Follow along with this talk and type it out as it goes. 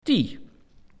di.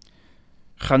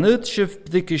 Chanyd sif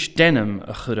bdicus denim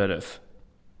a churarif.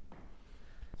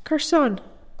 Carson.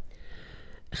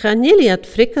 Chaniliad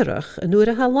frickerach en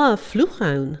oer a hala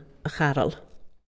vloeghaun a charl.